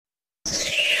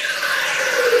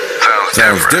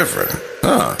sounds different.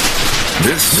 Huh.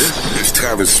 This is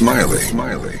Tavis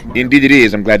Smiley. Indeed it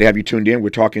is. I'm glad to have you tuned in. We're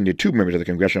talking to two members of the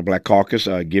Congressional Black Caucus,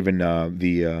 given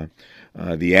the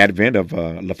advent of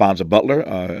LaFonza Butler,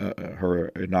 her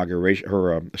inauguration,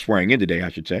 her swearing in today, I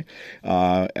should say,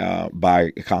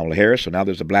 by Kamala Harris. So now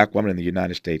there's a black woman in the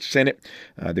United States Senate.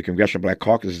 The Congressional Black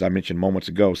Caucus, as I mentioned moments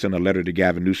ago, sent a letter to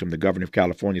Gavin Newsom, the governor of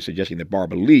California, suggesting that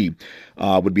Barbara Lee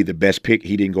would be the best pick.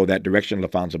 He didn't go that direction.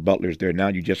 LaFonza Butler is there now.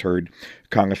 You just heard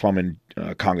Congressman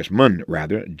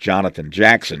Jonathan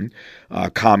Jackson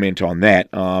comment on that.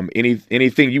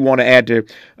 Anything you want to add to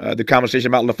the conversation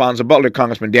about LaFonza Butler,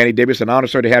 Congressman Danny Davis? An honor,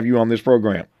 sir, to have you on this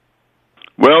program.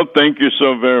 Well, thank you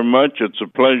so very much. It's a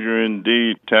pleasure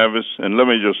indeed, Tavis. And let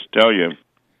me just tell you,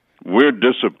 we're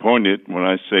disappointed. When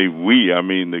I say we, I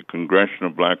mean the Congressional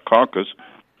Black Caucus.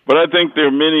 But I think there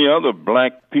are many other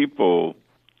black people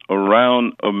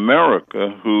around America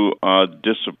who are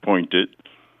disappointed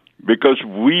because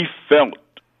we felt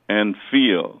and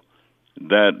feel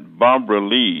that Barbara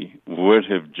Lee would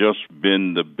have just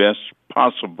been the best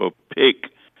possible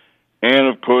pick. And,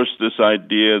 of course, this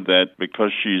idea that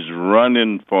because she's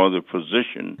running for the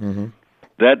position,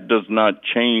 that does not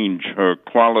change her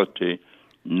quality,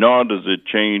 nor does it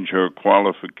change her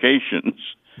qualifications.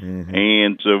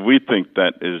 And so we think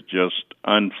that is just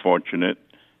unfortunate.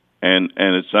 And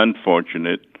it's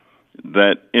unfortunate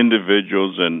that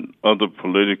individuals and other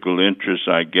political interests,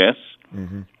 I guess,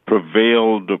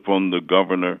 prevailed upon the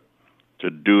governor to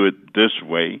do it this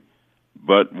way.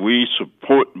 But we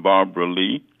support Barbara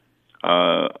Lee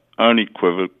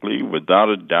unequivocally, without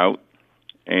a doubt,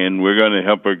 and we're going to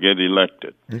help her get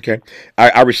elected. Okay.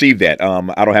 I received that.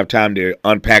 I don't have time to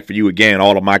unpack for you again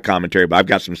all of my commentary, but I've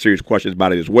got some serious questions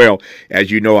about it as well.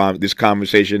 As you know, this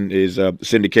conversation is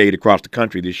syndicated across the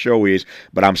country. This show is,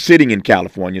 but I'm sitting in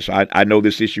California, so I know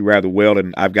this issue rather well,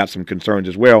 and I've got some concerns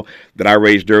as well that I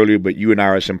raised earlier, but you and I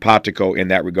are simpatico in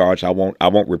that regard, so I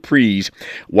won't reprise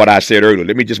what I said earlier.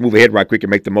 Let me just move ahead right quick and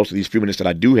make the most of these few minutes that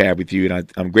I do have with you, and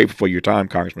I'm grateful for your time,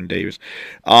 Congressman Davis.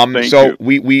 Thank you.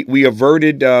 We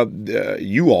averted,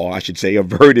 you all, I should say,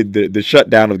 averted the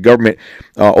shutdown of the government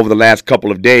over the last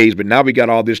couple of days, but now we got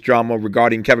all this drama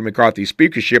regarding Kevin McCarthy's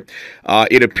speakership.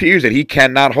 It appears that he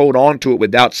cannot hold on to it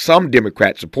without some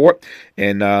Democrat support,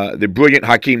 and the brilliant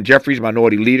Hakeem Jeffries,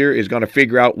 minority leader, is going to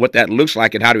figure out what that looks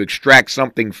like and how to extract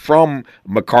something from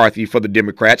McCarthy for the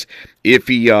Democrats if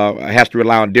he has to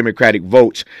rely on Democratic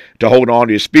votes to hold on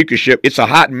to his speakership. It's a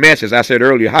hot mess, as I said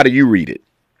earlier. How do you read it?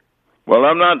 Well,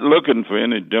 I'm not looking for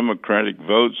any Democratic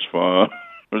votes for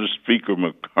Speaker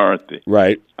McCarthy.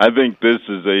 Right. I think this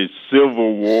is a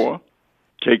civil war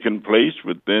taking place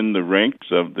within the ranks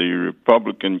of the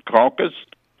Republican caucus,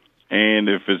 and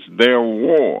if it's their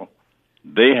war,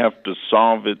 they have to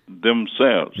solve it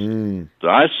themselves. So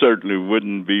I certainly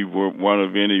wouldn't be one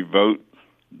of any vote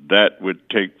that would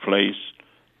take place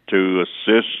to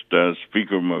assist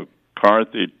Speaker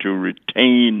McCarthy to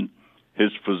retain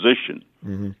his position.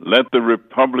 Let the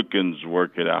Republicans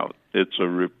work it out. It's a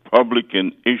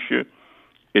Republican issue.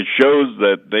 It shows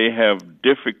that they have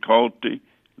difficulty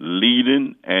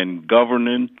leading and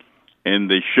governing,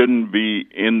 and they shouldn't be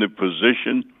in the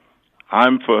position.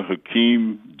 I'm for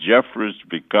Hakeem Jeffries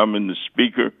becoming the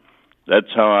speaker.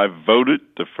 That's how I voted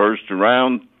the first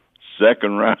round,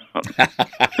 second round,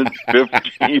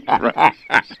 15th round,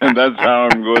 and that's how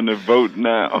I'm going to vote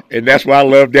now. And that's why I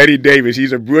love Danny Davis.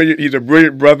 He's a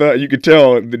brilliant brother. You can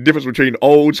tell the difference between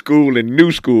old school and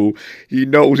new school. He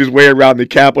knows his way around the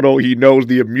Capitol. He knows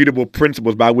the immutable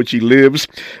principles by which he lives,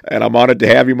 and I'm honored to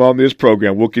have him on this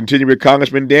program. We'll continue with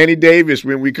Congressman Danny Davis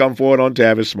when we come forward on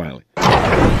Tavis Smiley.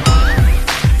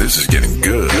 This is getting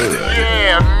good.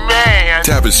 Yeah, man.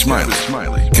 Tavis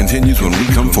Smiley continues when we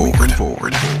come forward.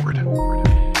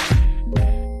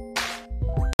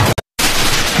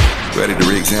 Ready to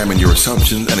re-examine your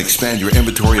assumptions and expand your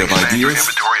inventory of ideas?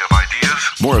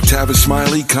 More of Tavis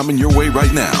Smiley coming your way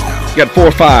right now. We got 4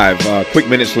 or 5 quick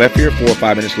minutes left here. 4 or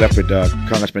 5 minutes left with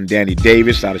Congressman Danny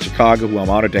Davis out of Chicago, who I'm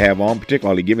honored to have on,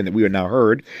 particularly given that we are now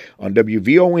heard on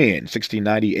WVON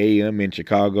 1690 AM in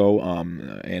Chicago,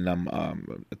 and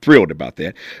I'm thrilled about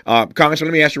that. Congressman,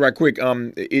 let me ask you right quick.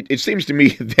 It seems to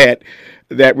me that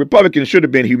Republicans should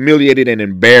have been humiliated and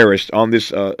embarrassed on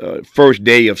this first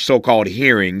day of so-called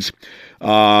hearings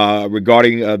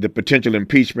regarding the potential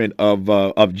impeachment of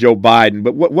Joe Biden.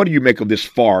 But what do you make of this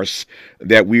farce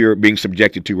that we are being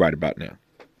subjected to right about now?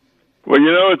 Well,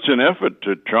 it's an effort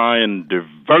to try and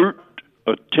divert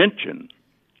attention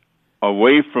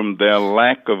away from their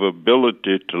lack of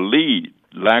ability to lead,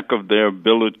 lack of their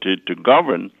ability to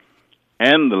govern,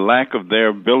 and the lack of their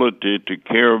ability to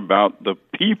care about the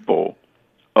people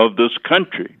of this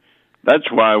country.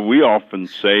 That's why we often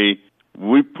say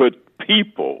we put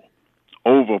people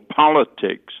over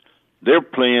politics. They're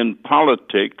playing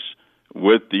politics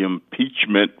with the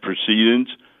impeachment proceedings,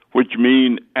 which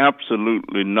mean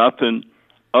absolutely nothing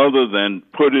other than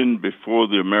putting before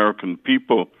the American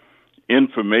people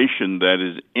information that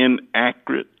is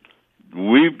inaccurate.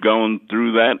 We've gone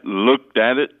through that, looked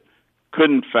at it,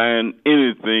 couldn't find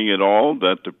anything at all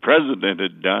that the president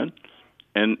had done.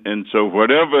 And so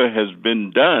whatever has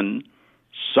been done,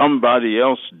 somebody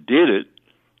else did it,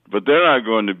 but they're not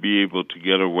going to be able to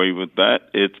get away with that.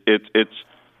 It's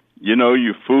you know,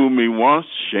 you fool me once,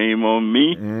 shame on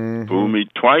me. Mm-hmm. Fool me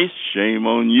twice, shame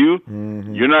on you.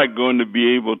 Mm-hmm. You're not going to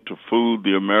be able to fool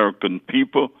the American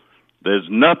people. There's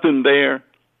nothing there,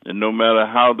 and no matter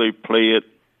how they play it,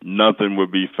 nothing will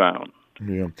be found.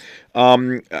 Yeah.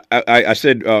 I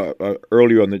said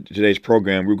earlier on today's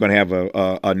program we're going to have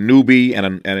a newbie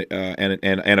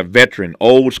and a veteran,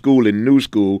 old school and new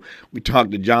school. We talked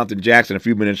to Jonathan Jackson a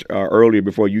few minutes earlier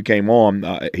before you came on.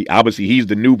 Obviously, he's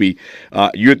the newbie.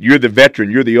 You're the veteran.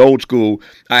 You're the old school.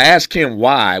 I asked him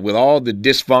why, with all the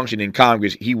dysfunction in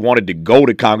Congress, he wanted to go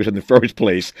to Congress in the first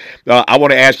place. I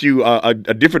want to ask you a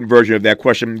different version of that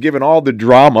question. Given all the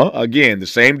drama, again, the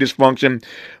same dysfunction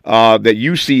that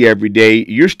you see every day,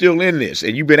 you're still in this,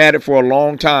 and you've been at it for a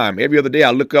long time. Every other day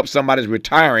I look up somebody's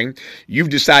retiring. You've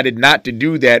decided not to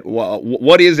do that.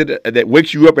 What is it that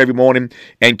wakes you up every morning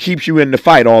and keeps you in the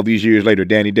fight all these years later,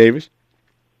 Danny Davis?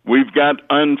 We've got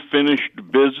unfinished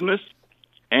business,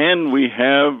 and we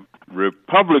have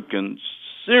Republicans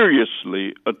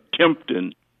seriously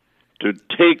attempting to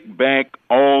take back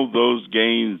all those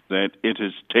gains that it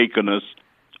has taken us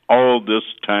all this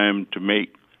time to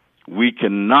make. We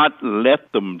cannot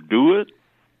let them do it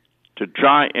to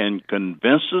try and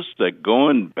convince us that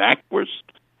going backwards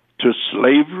to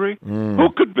slavery, who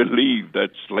could believe that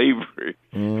slavery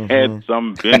had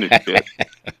some benefit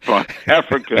for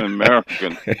African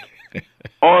Americans,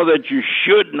 or that you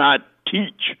should not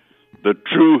teach the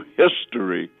true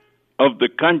history of the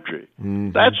country?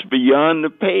 That's beyond the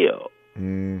pale.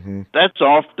 That's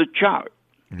off the chart.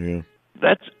 Yeah.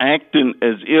 That's acting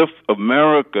as if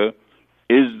America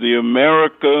is the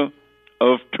America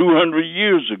of 200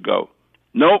 years ago.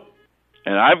 Nope.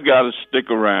 And I've got to stick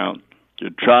around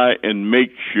to try and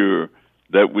make sure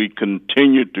that we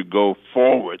continue to go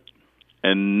forward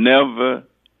and never,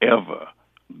 ever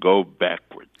go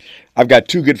backwards. I've got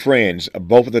two good friends,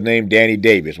 both of them named Danny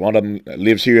Davis. One of them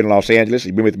lives here in Los Angeles.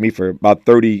 He's been with me for about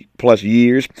 30-plus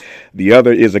years. The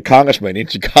other is a congressman in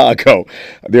Chicago.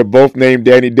 They're both named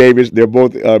Danny Davis. They're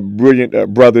both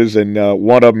brilliant brothers, and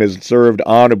one of them has served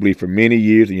honorably for many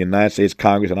years in the United States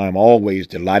Congress, and I'm always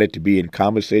delighted to be in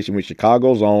conversation with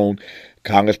Chicago's own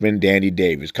Congressman Danny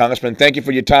Davis. Congressman, thank you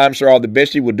for your time, sir. All the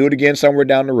best to you. We'll do it again somewhere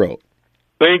down the road.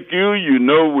 Thank you. You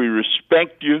know we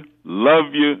respect you,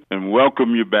 love you, and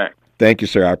welcome you back. Thank you,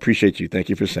 sir. I appreciate you. Thank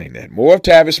you for saying that. More of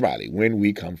Tavis Smiley when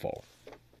we come forward.